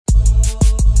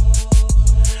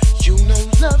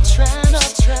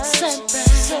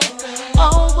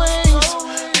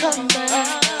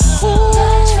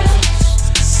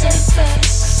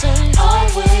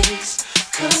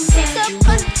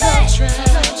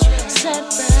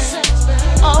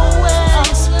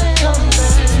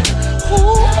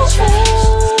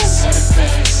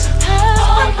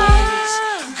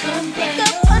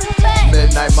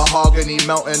mahogany,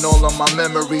 melting all of my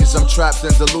memories. I'm trapped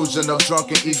in delusion of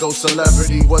drunken ego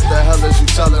celebrity. What the hell is you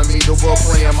telling me? The world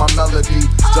playing my melody.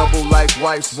 Double like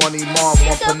wives, one Imam,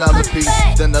 one Penelope.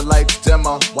 Then the lights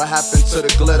dimmer. What happened to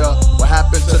the glitter? What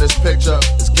happened to this picture?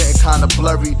 It's getting kinda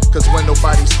blurry, cause when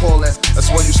nobody's calling, that's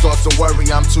when you start to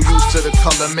worry. I'm too used to the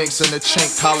color mix and the chain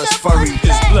collar's furry.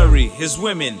 It's blurry, it's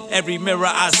women, every mirror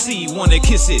I see wanna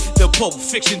kiss it. The Pulp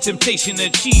Fiction temptation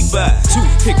achieved by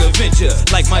toothpick Avenger,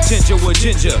 like my ginger with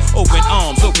ginger. Open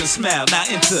arms, open smile, now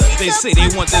enter. They say they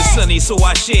want the sunny, so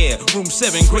I share. Room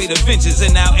 7, great adventures,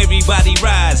 and now everybody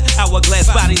rides. Hourglass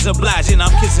bodies obliging,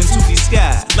 I'm kissing to the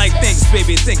sky. Like thanks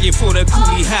baby, thank you for the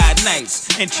coolie high nights.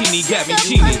 And Chini got me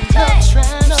Chini.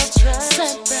 Always come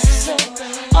back.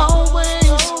 Always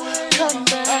come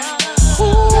back.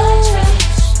 You know the trend.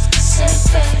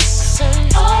 Setback.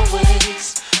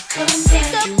 Always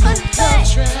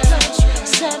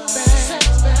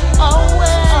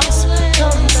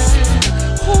come back.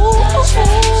 Always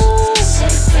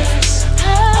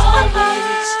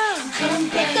come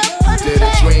back. Did a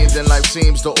dream, then life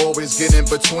seems to always get in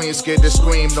between. Scared to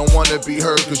scream, don't wanna be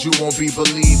heard, cause you won't be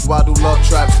believed. Why do love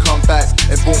traps come back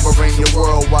and boomerang your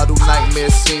world? Why do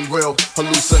nightmares seem real,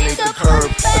 hallucinate the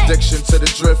curve? Addiction to the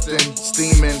drifting,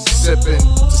 steaming, sipping.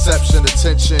 Deception,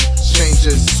 attention,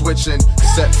 changes, switching.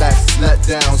 Setbacks,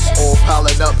 letdowns, all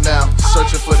piling up now.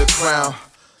 Searching for the crown,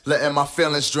 letting my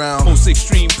feelings drown. Most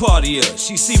extreme partier,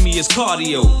 she see me as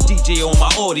cardio. DJ on my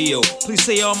audio, please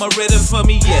say all my rhythm for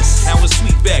me, yes. Now it's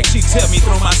sweet back, she tell me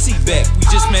throw my seat back. We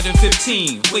just met in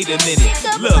 15, wait a minute.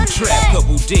 Love trap,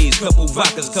 couple days, couple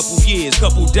vodkas, couple years,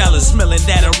 couple dollars, smelling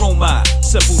that aroma.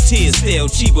 Simple tears, still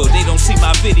cheaper, they don't see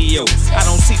my video. I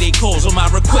don't see they calls on my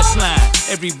request line.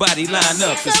 Everybody line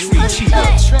up, it's free cheaper.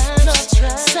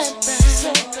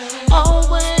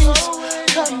 Always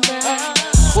come back.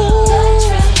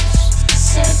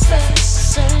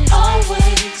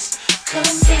 Always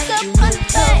come back. You know the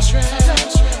trend.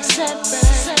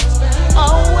 Setback.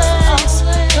 Always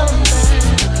come back.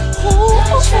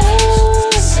 Always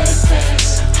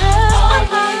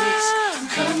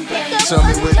come back. Tell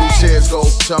me where these chairs go,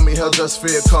 tell me how does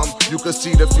fear come? You can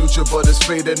see the future but it's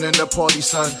fading in the party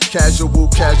sun. Casual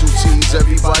casualties,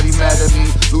 everybody mad at me.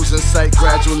 Losing sight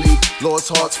gradually,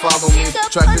 lost hearts follow me.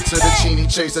 Attracted to the Chini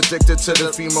chase, addicted to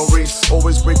the female race.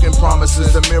 Always breaking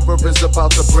promises, the mirror is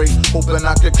about to break. Hoping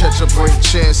I could catch a break.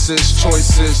 Chances,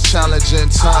 choices, challenging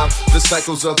time. The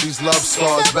cycles of these love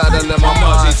scars battling my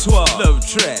mind. Love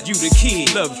trap, you the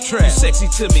kid, love trap. Sexy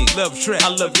to me, love trap,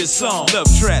 I love your song, love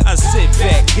trap. I sit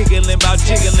back, giggling about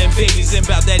jiggling babies and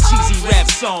about that cheesy rap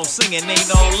song. Singing ain't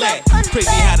all that.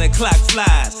 Crazy how the clock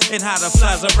flies and how the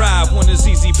flies arrive when it's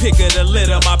easy pick of the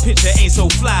litter. My picture ain't so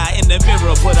fly in the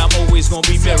mirror, but I'm always gonna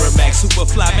be Mirror Max, Super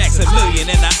Fly Max a million,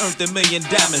 and I earned $1 million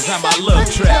diamonds on my love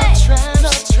trap.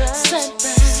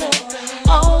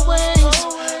 Always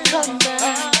come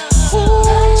back. Always come back. You know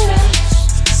the trend.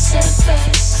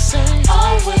 Setback.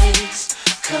 Always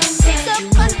come back.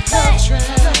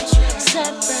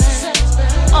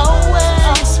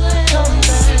 Always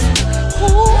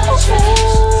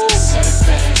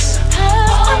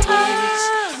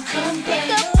come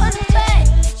back.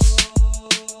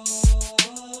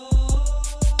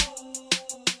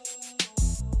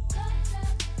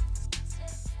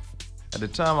 At the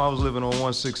time, I was living on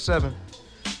 167,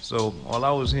 so all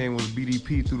I was hearing was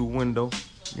BDP through the window.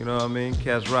 You know what I mean?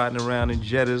 Cats riding around in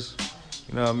Jettas.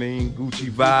 You know what I mean? Gucci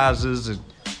visors and,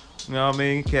 you know what I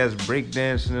mean? Cats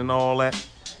breakdancing and all that.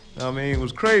 You know what I mean? It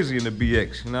was crazy in the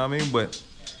BX, you know what I mean? But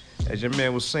as your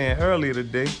man was saying earlier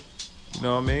today, you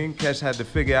know what I mean? Cats had to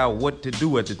figure out what to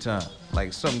do at the time.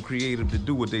 Like something creative to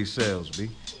do with themselves, B.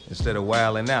 Instead of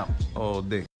wilding out all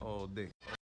day.